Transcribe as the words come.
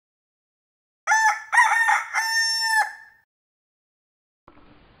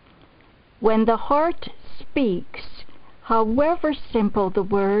When the heart speaks, however simple the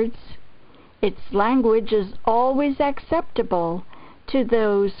words, its language is always acceptable to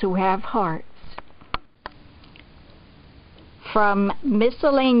those who have hearts. From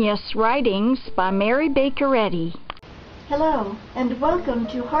Miscellaneous Writings by Mary Baker Eddy. Hello, and welcome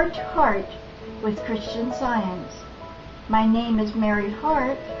to Heart with Christian Science. My name is Mary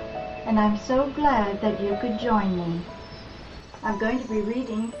Hart, and I'm so glad that you could join me. I'm going to be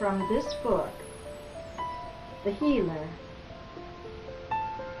reading from this book, The Healer,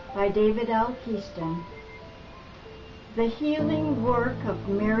 by David L. Keyston. The healing work of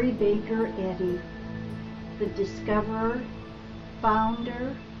Mary Baker Eddy, the discoverer,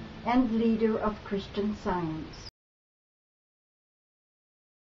 founder, and leader of Christian Science.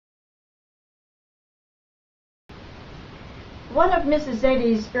 One of Mrs.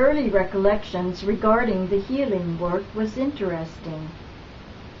 Eddy's early recollections regarding the healing work was interesting.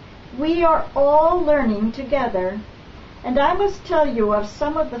 We are all learning together, and I must tell you of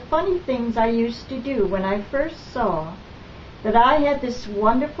some of the funny things I used to do when I first saw that I had this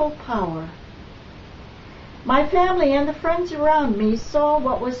wonderful power. My family and the friends around me saw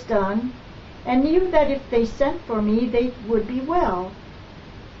what was done and knew that if they sent for me, they would be well.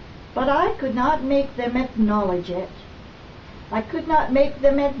 But I could not make them acknowledge it. I could not make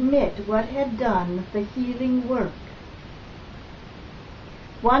them admit what had done the healing work.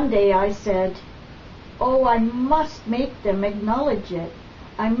 One day I said, "Oh, I must make them acknowledge it.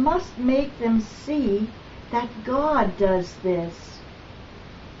 I must make them see that God does this."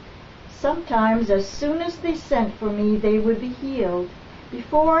 Sometimes as soon as they sent for me, they would be healed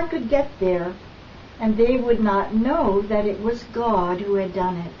before I could get there, and they would not know that it was God who had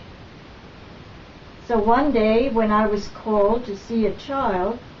done it. So one day, when I was called to see a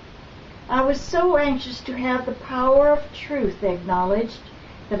child, I was so anxious to have the power of truth acknowledged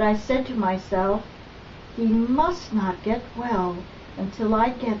that I said to myself, "He must not get well until I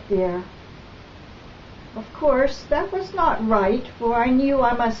get there." Of course, that was not right, for I knew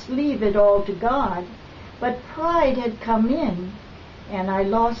I must leave it all to God, but pride had come in, and I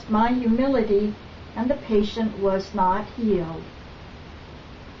lost my humility, and the patient was not healed.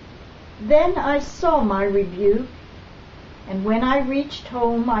 Then I saw my rebuke, and when I reached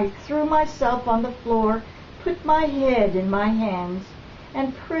home, I threw myself on the floor, put my head in my hands,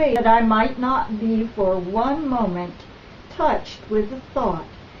 and prayed that I might not be for one moment touched with the thought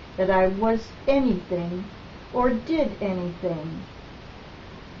that I was anything or did anything.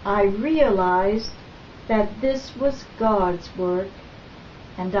 I realized that this was God's work,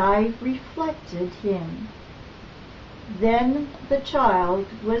 and I reflected Him. Then the child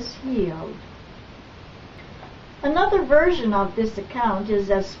was healed. Another version of this account is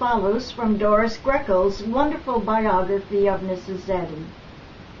as follows from Doris Grekel's wonderful biography of Mrs. Eddy.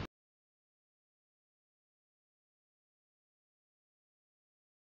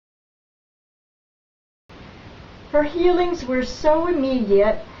 Her healings were so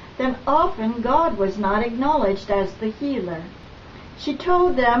immediate that often God was not acknowledged as the healer. She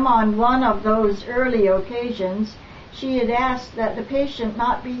told them on one of those early occasions she had asked that the patient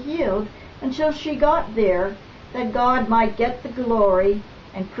not be healed until she got there, that God might get the glory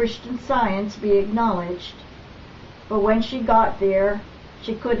and Christian Science be acknowledged. But when she got there,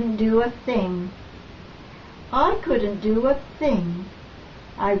 she couldn't do a thing. I couldn't do a thing.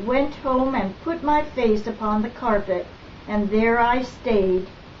 I went home and put my face upon the carpet, and there I stayed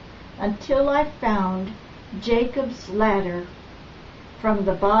until I found Jacob's ladder from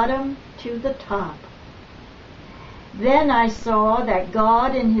the bottom to the top. Then I saw that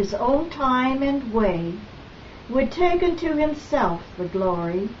God, in His own time and way, would take unto Himself the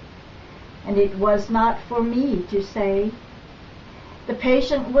glory, and it was not for me to say. The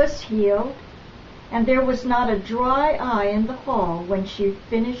patient was healed, and there was not a dry eye in the hall when she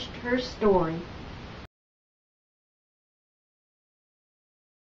finished her story.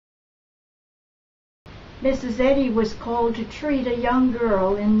 Mrs. Eddy was called to treat a young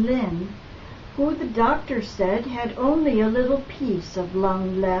girl in Lynn, who the doctor said had only a little piece of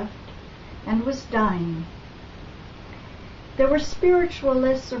lung left and was dying. There were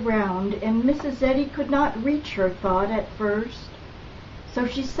spiritualists around, and Mrs. Eddy could not reach her thought at first, so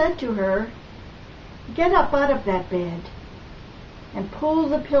she said to her, "Get up out of that bed and pull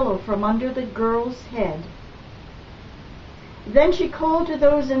the pillow from under the girl's head." Then she called to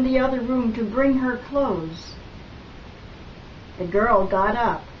those in the other room to bring her clothes. The girl got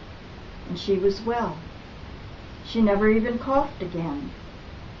up, and she was well. She never even coughed again.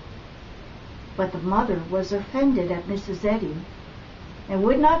 But the mother was offended at Mrs. Eddy and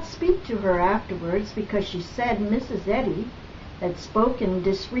would not speak to her afterwards because she said Mrs. Eddy had spoken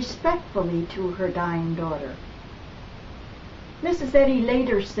disrespectfully to her dying daughter. Mrs. Eddy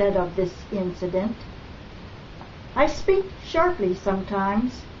later said of this incident, "I speak sharply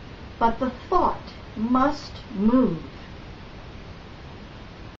sometimes, but the thought must move."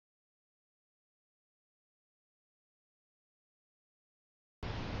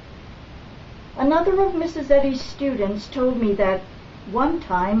 Another of Mrs. Eddy's students told me that one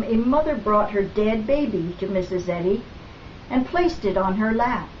time a mother brought her dead baby to Mrs. Eddy and placed it on her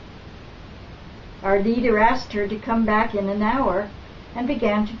lap. Our leader asked her to come back in an hour and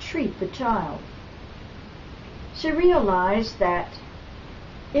began to treat the child. She realized that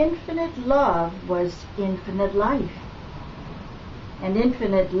infinite love was infinite life, and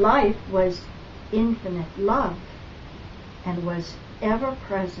infinite life was infinite love, and was ever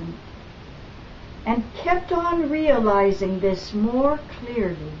present, and kept on realizing this more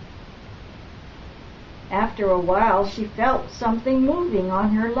clearly. After a while, she felt something moving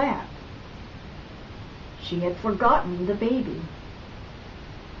on her lap. She had forgotten the baby.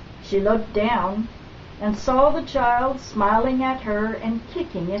 She looked down and saw the child smiling at her and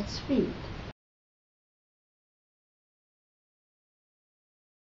kicking its feet.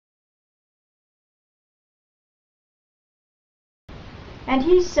 And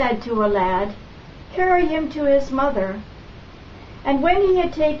he said to a lad, "Carry him to his mother." And when he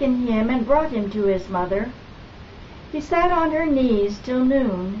had taken him and brought him to his mother, he sat on her knees till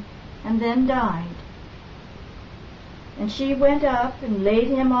noon, and then died. And she went up and laid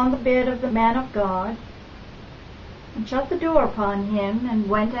him on the bed of the man of God, and shut the door upon him, and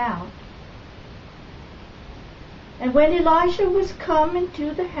went out. And when Elisha was come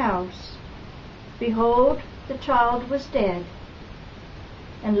into the house, behold, the child was dead,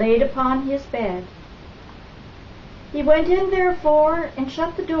 and laid upon his bed. He went in therefore, and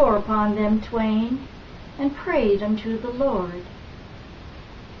shut the door upon them twain, and prayed unto the Lord.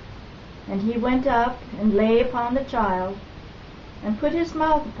 And he went up, and lay upon the child, and put his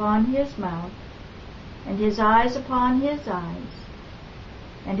mouth upon his mouth, and his eyes upon his eyes,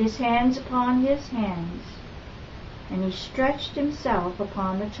 and his hands upon his hands, and he stretched himself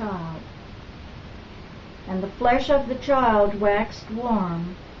upon the child. And the flesh of the child waxed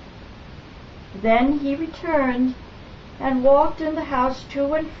warm. Then he returned, and walked in the house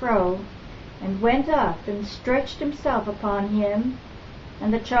to and fro, and went up and stretched himself upon him,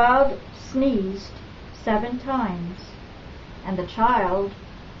 and the child sneezed 7 times, and the child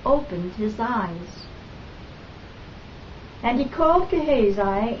opened his eyes. And he called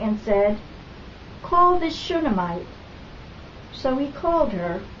Gehazi, and said, "Call this Shunammite." So he called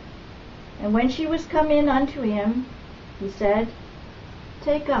her, and when she was come in unto him, he said,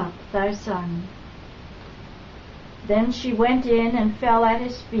 "Take up thy son." Then she went in and fell at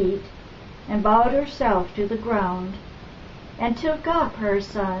his feet, and bowed herself to the ground, and took up her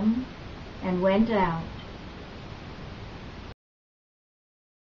son, and went out.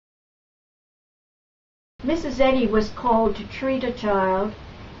 Mrs. Eddy was called to treat a child,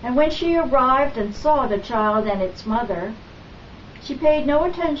 and when she arrived and saw the child and its mother, she paid no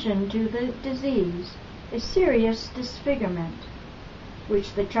attention to the disease, a serious disfigurement,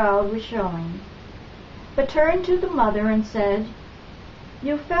 which the child was showing, but turned to the mother and said,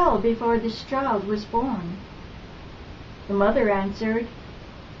 "You fell before this child was born." The mother answered,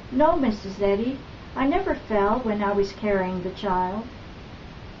 "No, Mrs. Eddy, I never fell when I was carrying the child."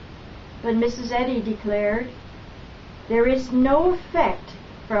 But Mrs. Eddy declared, "There is no effect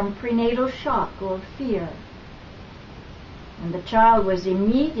from prenatal shock or fear." And the child was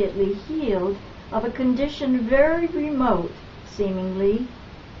immediately healed of a condition very remote, seemingly,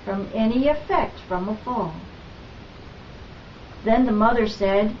 from any effect from a fall. Then the mother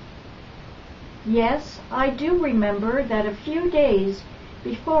said, "Yes, I do remember that a few days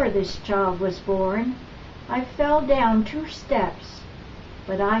before this child was born, I fell down 2 steps,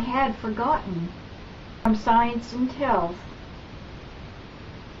 but I had forgotten from science and health.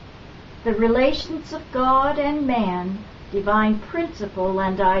 The relations of God and man, divine principle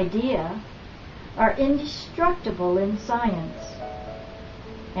and idea, are indestructible in science,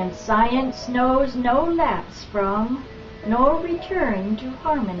 and science knows no lapse from nor return to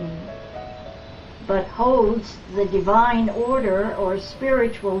harmony, but holds the divine order or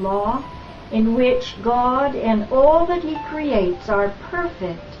spiritual law in which God and all that he creates are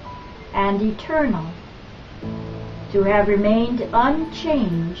perfect and eternal, to have remained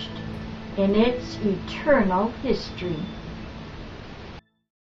unchanged in its eternal history.